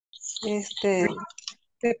este,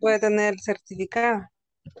 se puede tener certificado.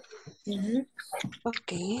 Ujú.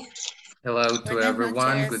 Ok. Hello to Buenas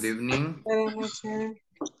everyone. Good noches. evening. Buenas noches.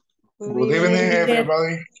 Good Good evening, evening.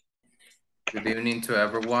 everybody. Good evening to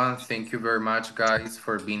everyone. Thank you very much, guys,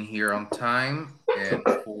 for being here on time and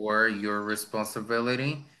for your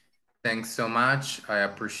responsibility. Thanks so much. I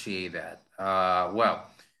appreciate that. Well,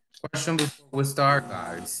 question before we start,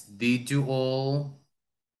 guys. Did you all,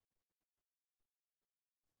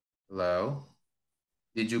 hello?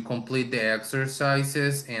 Did you complete the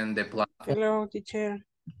exercises and the platform? Hello, teacher.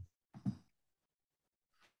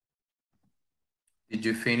 Did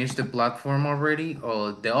you finish the platform already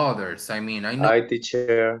or the others? I mean, I know. Hi,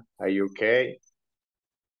 teacher. Are you okay?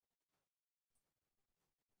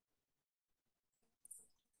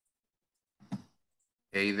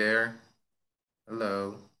 Hey there.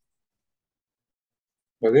 Hello.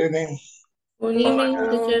 Good evening. Good evening,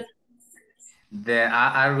 Hello. teacher.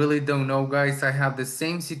 I really don't know, guys. I have the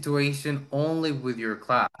same situation only with your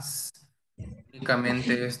class.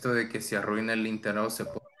 Únicamente esto de que se arruina el internet o se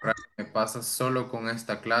puede borrar, me pasa solo con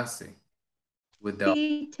esta clase. With the...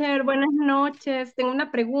 Teacher, buenas noches. Tengo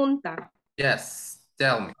una pregunta. Yes,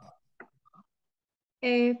 tell me.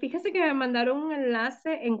 Fíjese que me mandaron un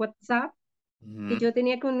enlace en WhatsApp que Mhm. yo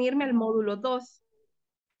tenía que unirme al módulo 2.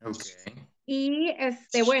 Okay. Y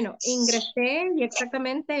bueno, ingresé y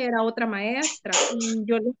exactamente era otra maestra. Y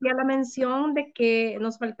yo le hacía la mención de que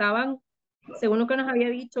nos faltaban, según lo que nos había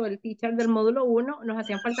dicho el teacher del módulo 1, nos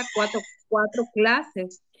hacían falta cuatro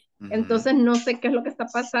clases. Mhm. Entonces no sé qué es lo que está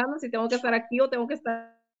pasando, si tengo que estar aquí o tengo que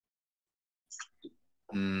estar...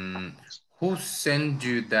 Who sent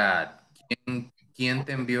you that? ¿Quién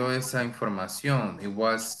te envió esa información? It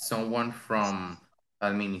was someone from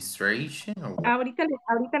administration or what? Ahorita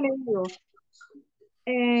le digo.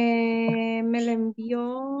 Me la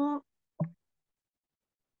envió...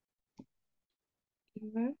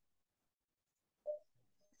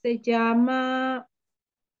 Se llama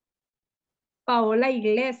Paola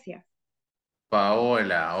Iglesias.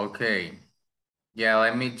 Paola, okay. Yeah,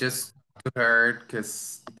 let me just to her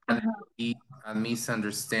because that is a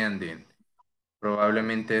misunderstanding.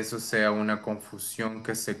 Probablemente eso sea una confusión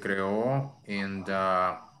que se creó and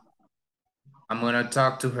I'm gonna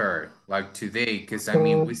talk to her like today because I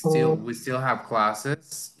mean we still have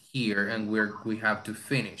classes here and we have to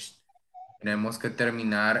finish. Tenemos que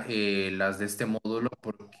terminar las de este módulo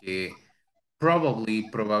porque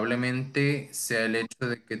probablemente sea el hecho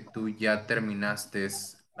de que tú ya terminaste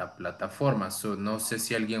la plataforma. So, no sé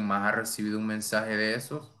si alguien más ha recibido un mensaje de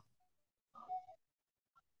esos.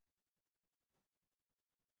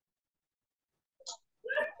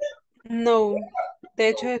 No, de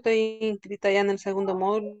hecho estoy inscrita ya en el segundo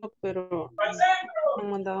módulo, pero no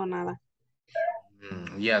me han dado nada.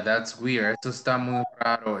 Yeah, that's weird. Esto está muy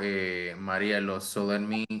raro, Marielo. So let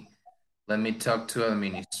me talk to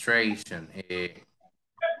administration.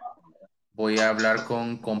 Voy a hablar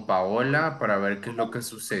con Paola para ver qué es lo que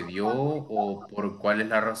sucedió o por cuál es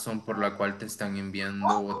la razón por la cual te están enviando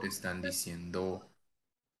o te están diciendo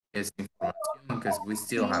esa información, because we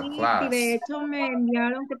still have Sí, de class. hecho me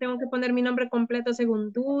enviaron que tengo que poner mi nombre completo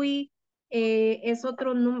según DUI. Es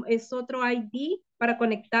otro ID para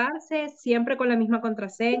conectarse, siempre con la misma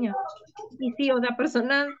contraseña. Y sí, o sea,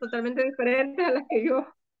 personas totalmente diferentes a las que yo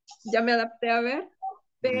ya me adapté a ver.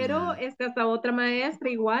 Pero hasta otra maestra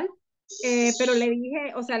igual. Pero le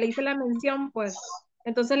dije, o sea, le hice la mención, pues.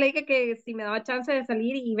 Entonces le dije que si me daba chance de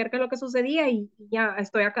salir y ver qué es lo que sucedía y ya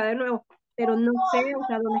estoy acá de nuevo. Pero no sé, o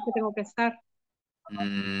sea, dónde es que tengo que estar.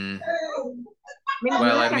 Mm, Me well,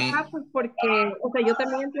 imagino I que mean, acá, pues porque, o sea, yo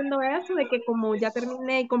también entiendo eso, de que como ya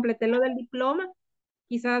terminé y completé lo del diploma,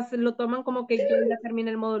 quizás lo toman como que yo ya terminé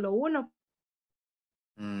el módulo 1.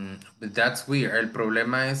 but that's weird. El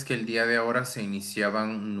problema es que el día de ahora se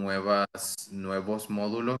iniciaban nuevos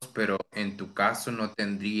módulos, pero en tu caso no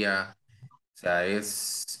tendría, o sea,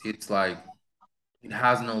 it's like, it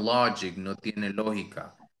has no logic, no tiene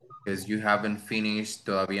lógica, because you haven't finished,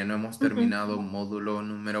 todavía no hemos terminado módulo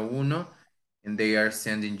número 1, and they are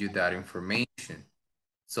sending you that information.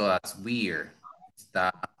 So that's weird.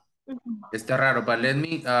 Está raro, but let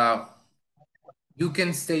me, you can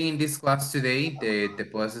stay in this class today. Te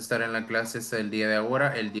puedes estar en la clase hasta el día de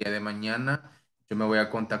ahora. El día de mañana yo me voy a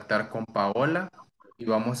contactar con Paola y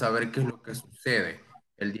vamos a ver qué es lo que sucede.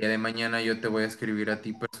 El día de mañana yo te voy a escribir a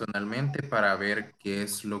ti personalmente para ver qué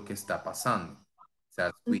es lo que está pasando. O sea,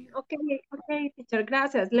 Ok, ok, teacher,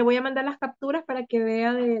 gracias. Le voy a mandar las capturas para que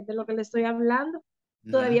vea de lo que le estoy hablando.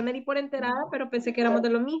 Todavía me di por enterada, pero pensé que éramos de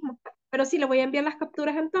lo mismo. Pero sí, le voy a enviar las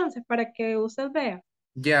capturas entonces para que usted vea.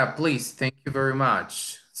 Yeah, please. Thank you very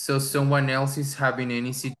much. So someone else is having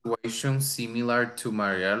any situation similar to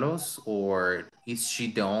Marielos, or is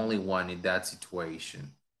she the only one in that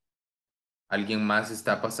situation? ¿Alguien más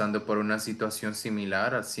está pasando por una situación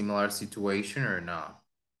similar, a similar situation, or no?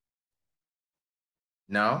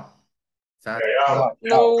 No?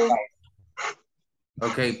 No,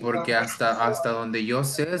 Ok, porque hasta donde yo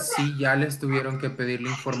sé, sí, ya les tuvieron que pedir la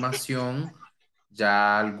información.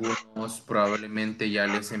 Ya algunos probablemente ya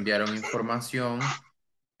les enviaron información,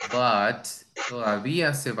 but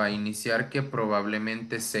todavía se va a iniciar, que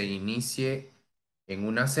probablemente se inicie en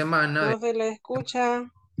una semana. no se le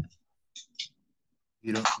escucha.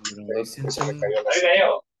 You don't listen to me?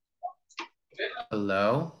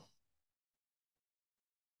 Hello?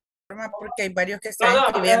 Porque hay varios que están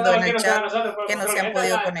escribiendo en el chat que no se han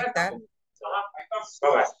podido conectar.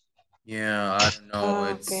 Yeah, I don't know.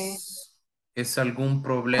 Okay. Es algún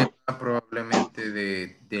problema probablemente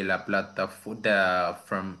de la plataforma,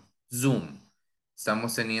 from Zoom.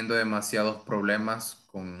 Estamos teniendo demasiados problemas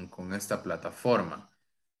con esta plataforma.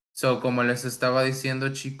 So, como les estaba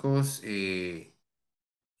diciendo, chicos,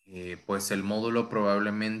 pues el módulo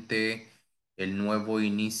probablemente el nuevo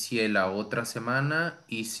inicie la otra semana,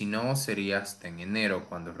 y si no sería hasta en enero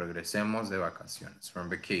cuando regresemos de vacaciones, from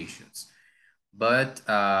vacations. But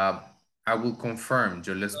I will confirm,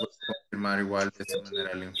 yo les voy a confirmar igual de esa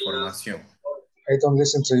manera la información. I don't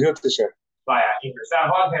listen to you, teacher. Vaya,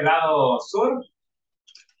 ingresamos del lado sur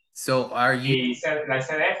So are you y la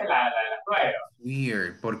SDF la prueba.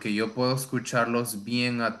 weird? Porque yo puedo escucharlos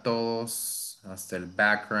bien a todos, hasta el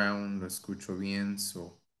background lo escucho bien.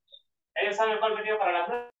 So. ¿Ellos saben cuál venía para la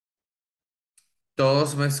prueba?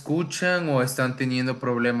 ¿Todos me escuchan o están teniendo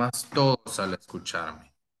problemas todos al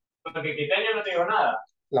escucharme? Porque Quiteño no te digo nada.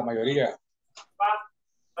 La mayoría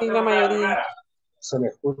Sí, la mayoría. se le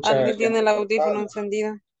escucha. Alguien tiene el audífono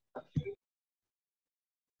encendido.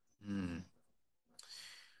 Hmm.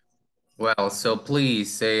 Well, so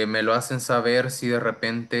please, me lo hacen saber si de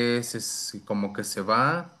repente como que se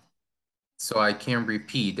va. So I can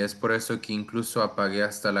repeat. Es por eso que incluso apagué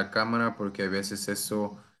hasta la cámara, porque a veces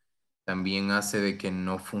eso también hace de que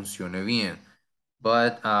no funcione bien.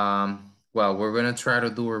 But, well, we're going to try to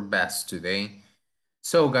do our best today.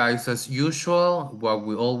 So guys, as usual, what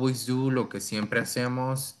we always do, lo que siempre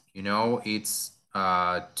hacemos, you know, it's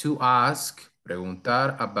to ask,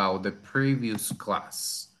 preguntar about the previous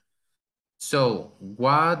class. So,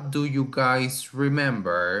 what do you guys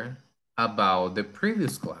remember about the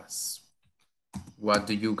previous class? What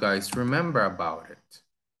do you guys remember about it?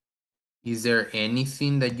 Is there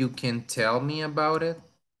anything that you can tell me about it?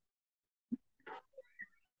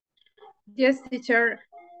 Yes, teacher.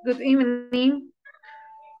 Good evening.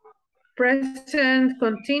 Present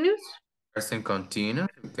continuous. Present continuous,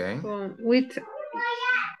 okay. With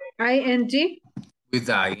ing. With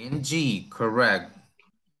ing, correct.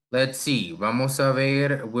 Let's see, vamos a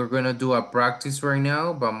ver, we're gonna do a practice right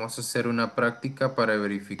now. Vamos a hacer una práctica para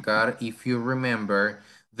verificar if you remember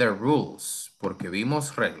the rules, porque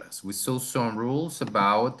vimos reglas. We saw some rules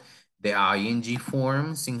about the ing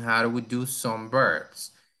forms and how we do some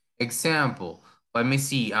verbs. Example, let me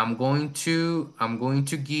see, I'm going to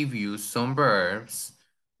give you some verbs.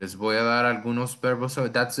 Les voy a dar algunos verbos. So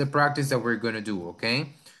that's the practice that we're gonna do, okay?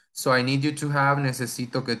 So I need you to have,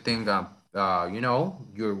 necesito que tenga, you know,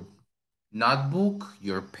 your notebook,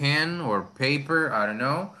 your pen or paper, I don't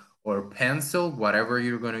know, or pencil, whatever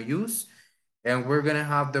you're gonna use. And we're gonna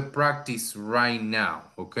have the practice right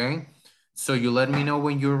now, okay? So you let me know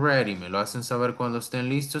when you're ready. Me lo hacen saber cuando estén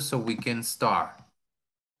listos so we can start.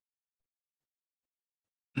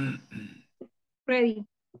 Ready.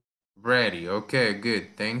 Ready, okay,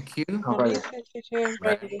 good, thank you. Okay.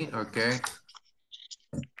 Ready, okay.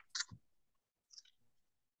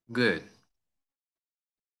 Good.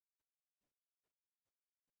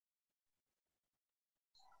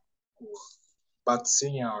 But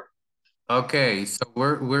senior. Okay, so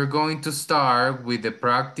we're going to start with the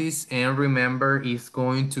practice, and remember it's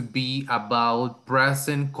going to be about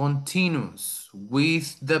present continuous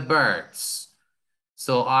with the verbs.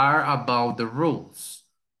 So are about the rules.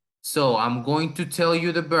 So I'm going to tell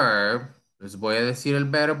you the verb. Les voy a decir el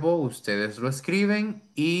verbo, ustedes lo escriben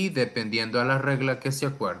y dependiendo a la regla que se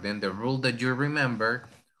acuerden, the rule that you remember,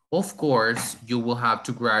 of course, you will have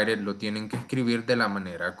to write it, lo tienen que escribir de la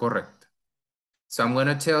manera correcta. So I'm going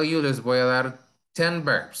to tell you, les voy a dar 10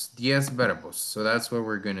 verbs, 10 verbos. So that's what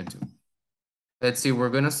we're going to do. Let's see, we're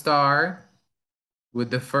going to start with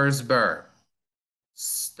the first verb.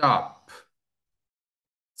 Stop.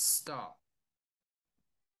 Stop.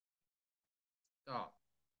 Stop.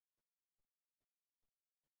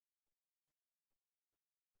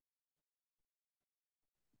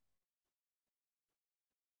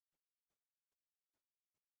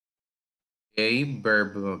 Okay,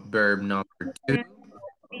 verb number 2.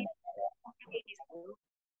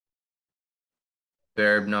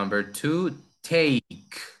 Verb number 2,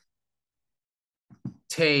 take.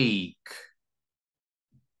 Take.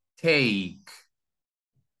 Take.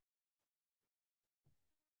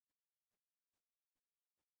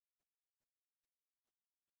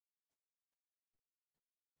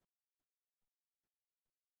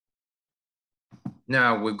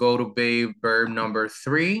 Now we go to verb number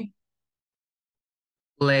 3.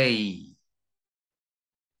 Play.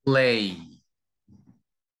 Play.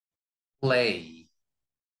 Play.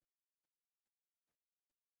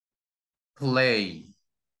 Play.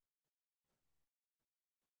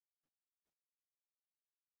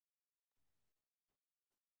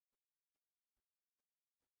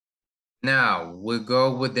 Now we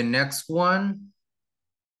go with the next one.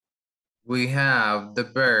 We have the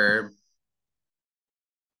verb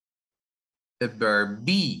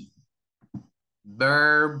be.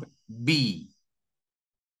 Verb be.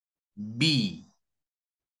 Be.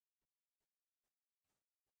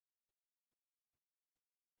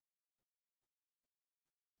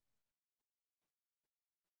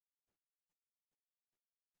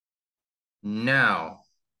 Now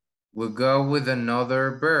we go with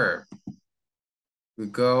another verb. We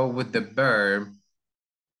go with the verb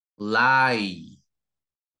lie.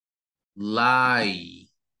 Lie.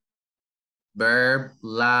 Verb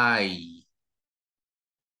lie.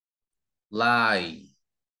 Lie.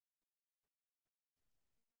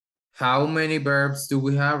 How many verbs do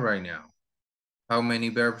we have right now? How many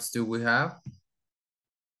verbs do we have?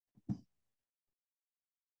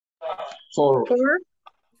 4.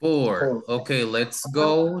 4. Okay, let's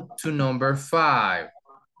go to number 5.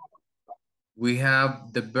 We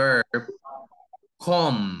have the verb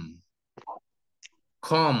come.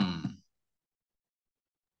 Come.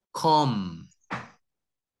 Come.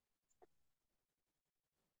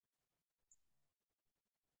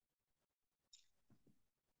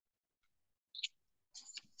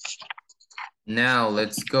 Now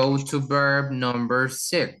let's go to verb number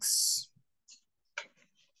 6.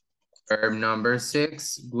 Verb number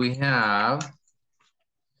 6, we have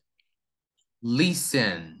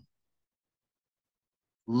listen.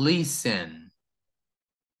 Listen.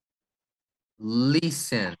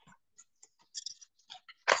 Listen.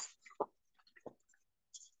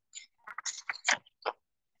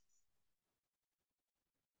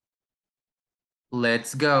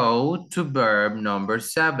 Let's go to verb number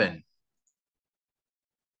 7.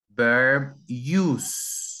 Verb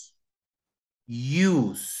use.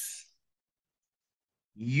 Use.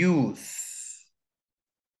 Use.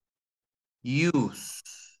 Use.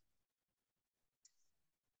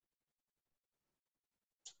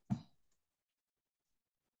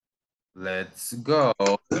 Let's go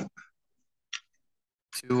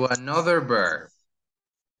to another verb.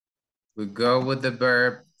 We go with the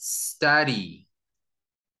verb study.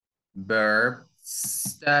 Verb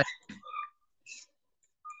study.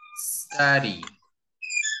 Study.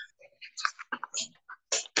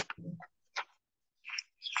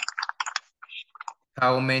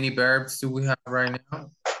 How many verbs do we have right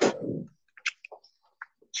now?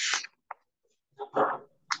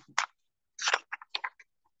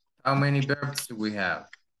 How many verbs do we have?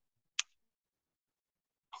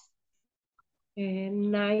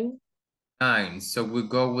 9. 9. So we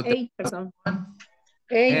go with 8, the perdón. one.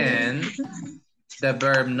 8. And the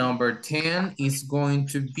verb number 10 is going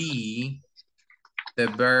to be the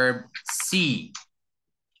verb see.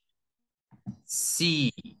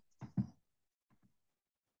 See.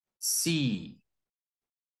 See.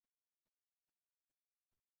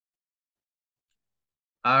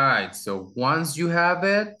 All right, so once you have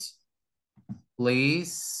it,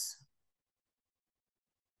 please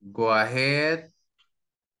go ahead,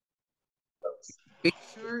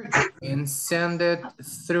 picture and send it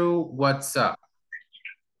through WhatsApp.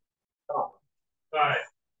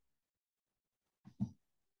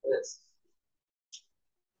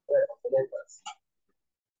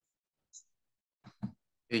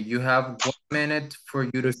 Okay, you have 1 minute for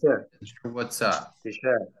you to send it through WhatsApp.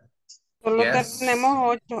 Solo Yes.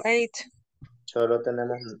 tenemos 8. Solo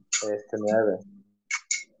tenemos 9.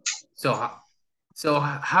 So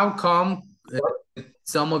how come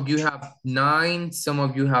some of you have 9, some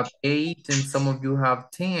of you have 8, and some of you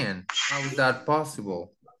have 10? How is that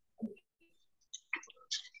possible?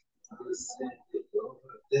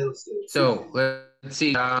 So let's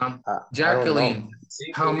see, Jacqueline,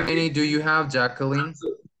 how many do you have, Jacqueline?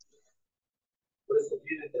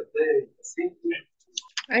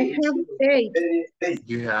 I have 8.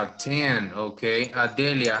 You have 10, okay.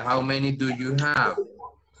 Adelia, how many do you have?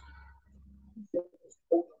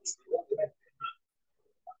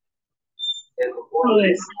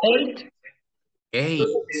 Eight. 8.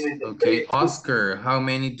 Okay, Oscar, how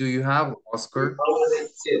many do you have, Oscar?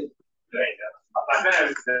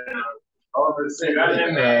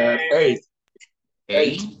 8.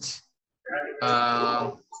 8?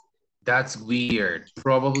 That's weird.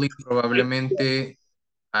 Probablemente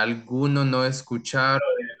alguno no escucharon.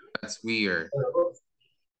 That's weird.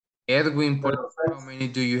 Edwin, por favor, how many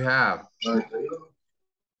do you have?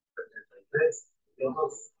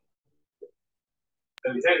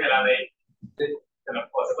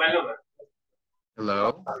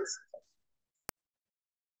 Hello?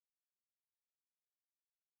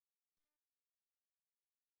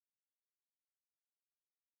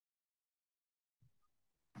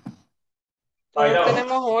 Todos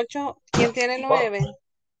tenemos 8. ¿Quién tiene 9?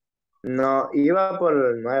 No, iba por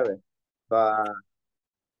el 9.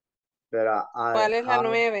 Pero ¿Cuál es la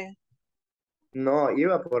 9? no,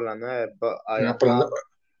 iba por la 9. But I No, pero no. have,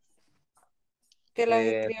 Que las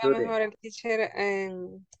escriba Turi, mejor el teacher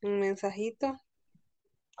en un mensajito.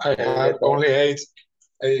 I have only 8.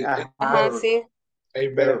 Ajá, sí.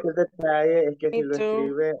 Pero es que el detalle es que si Me lo too.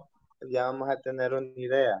 escribe, ya vamos a tener una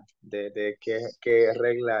idea de qué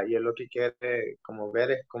regla. Y es lo que quiere como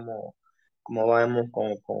ver es cómo vamos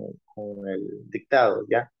con el dictado,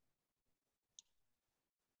 ¿ya?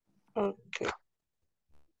 Okay.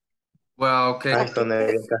 Well, okay. Ay,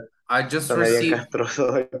 I just soné bien received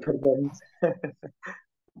castroso hoy, perdón.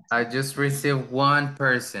 I just received one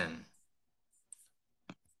person.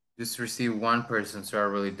 Just received one person, so I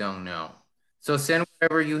really don't know. So send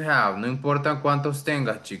whatever you have. No importa cuántos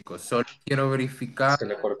tengas, chicos. Solo quiero verificar. Se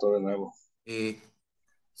le cortó de nuevo.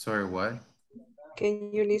 Sorry, what?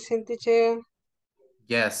 Can you listen, teacher?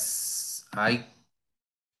 Yes, I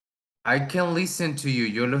can listen to you.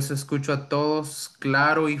 Yo los escucho a todos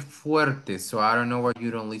claro y fuerte. So I don't know why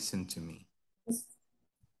you don't listen to me.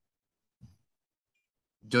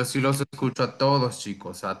 Yo sí los escucho a todos,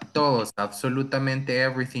 chicos. A todos. Absolutamente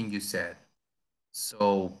everything you said.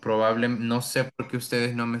 So, probablemente, no sé por qué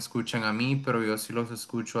ustedes no me escuchan a mí, pero yo sí los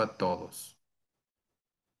escucho a todos.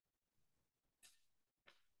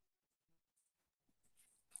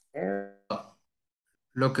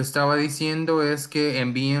 Lo que estaba diciendo es que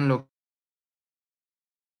envíen lo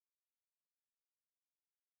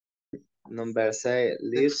Number 6,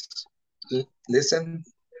 Listen.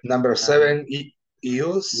 Number 7,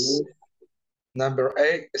 use. Number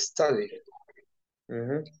 8, study.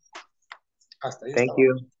 Hasta ahí. Thank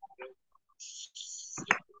you.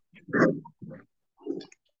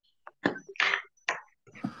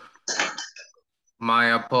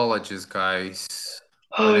 My apologies, guys.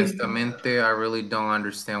 Honestamente, I really don't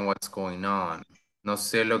understand what's going on. No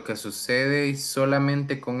sé lo que sucede y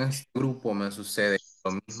solamente con este grupo me sucede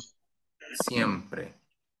lo mismo siempre.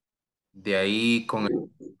 De ahí con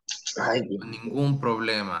ningún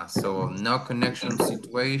problema. So, no connection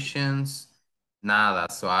situations, nada.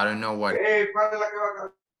 So, I don't know what.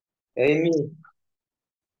 Amy.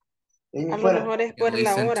 A lo mejor es I por can la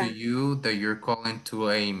listen hora. to you that you're calling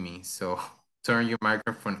to Amy. So, turn your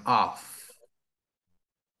microphone off.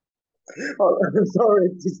 Oh, I'm sorry,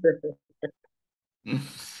 teacher.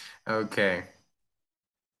 Okay.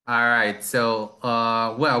 All right. So,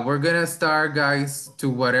 well, we're going to start, guys, to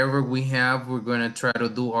whatever we have. We're going to try to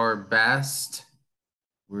do our best.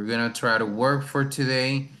 We're going to try to work for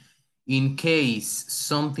today. In case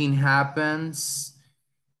something happens,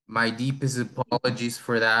 my deepest apologies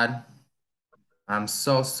for that. I'm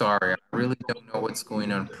so sorry. I really don't know what's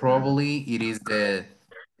going on. Probably it is the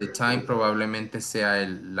time, probablemente sea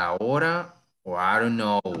la hora, or I don't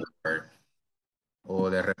know. O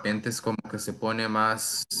de repente es como que se pone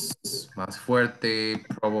más fuerte.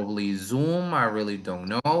 Probably Zoom. I really don't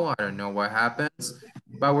know. I don't know what happens.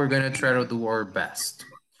 But we're going to try to do our best.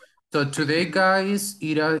 So today, guys,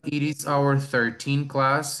 it is our 13th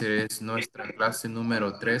class. It is nuestra clase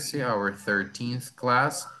número 13, our 13th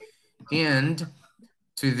class. And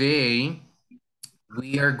today,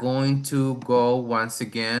 we are going to go once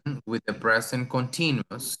again with the present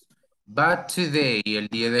continuous. But today, el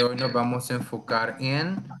día de hoy nos vamos a enfocar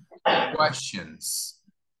en questions.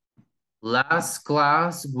 Last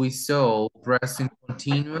class, we saw present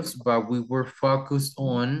continuous, but we were focused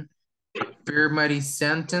on affirmative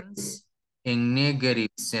sentence and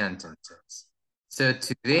negative sentences. So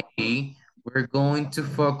today, we're going to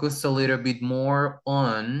focus a little bit more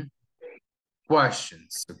on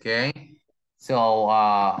questions, okay? So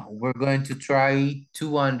we're going to try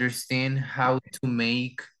to understand how to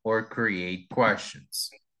make or create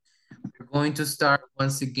questions. We're going to start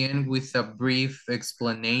once again with a brief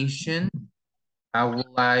explanation. I would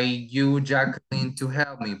like you, Jacqueline, to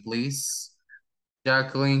help me, please.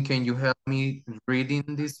 Jacqueline, can you help me reading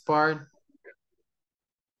this part?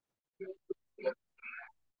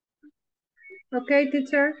 Okay,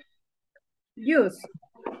 teacher. Use.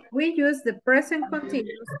 We use the present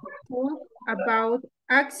continuous to talk about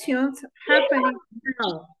actions happening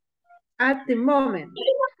now, at the moment.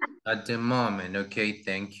 At the moment, okay,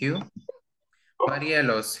 thank you.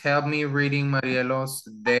 Marielos, help me reading, Marielos,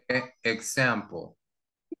 the example.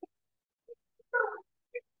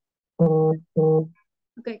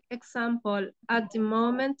 Okay, example. At the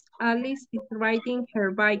moment, Alice is riding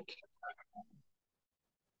her bike.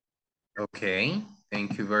 Okay,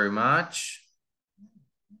 thank you very much.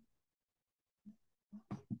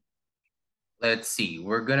 Let's see,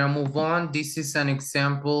 we're gonna move on. This is an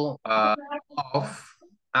example of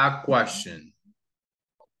a question.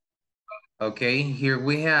 Okay, here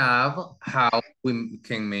we have how we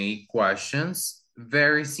can make questions.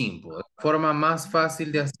 Very simple. La forma más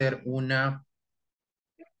fácil de hacer una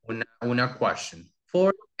question.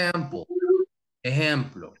 For example,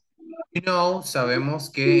 ejemplo. You know,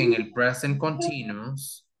 sabemos que en el present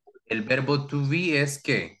continuous, el verbo to be es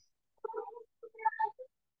 ¿qué?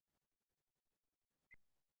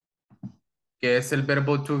 ¿Qué es el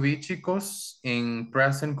verbo to be, chicos, en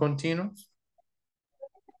present continuous?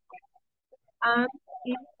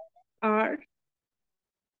 Are.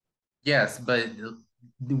 Yes, but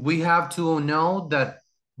we have to know that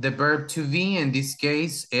the verb to be in this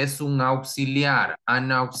case es un auxiliar,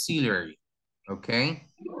 an auxiliary, okay?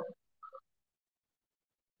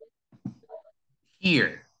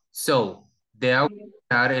 Here, so, de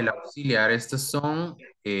auxiliar, el auxiliar, estas son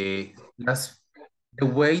the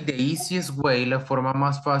easiest way, la forma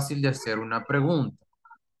más fácil de hacer una pregunta.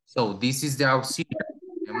 So, this is the auxiliar,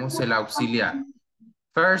 tenemos el auxiliar.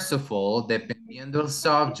 First of all, dependiendo el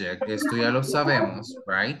subject, esto ya lo sabemos,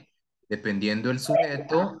 right? Dependiendo el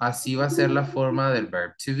sujeto, así va a ser la forma del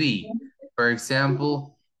verb to be. For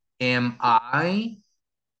example, am I?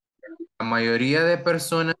 La mayoría de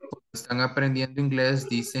personas cuando están aprendiendo inglés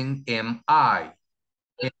dicen am I.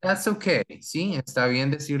 And that's okay, ¿sí? Está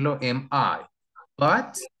bien decirlo am I.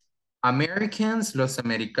 But Americans, los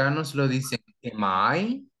americanos lo dicen am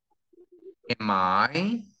I? Am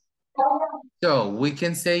I? So we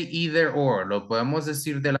can say either or. Lo podemos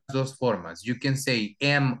decir de las dos formas. You can say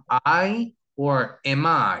am I or am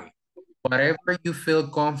I? Whatever you feel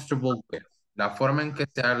comfortable with. La forma en que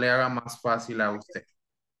se le haga más fácil a usted.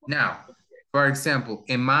 Now, for example,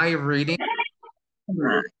 am I reading?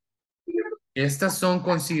 Estas son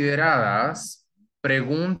consideradas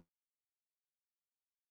preguntas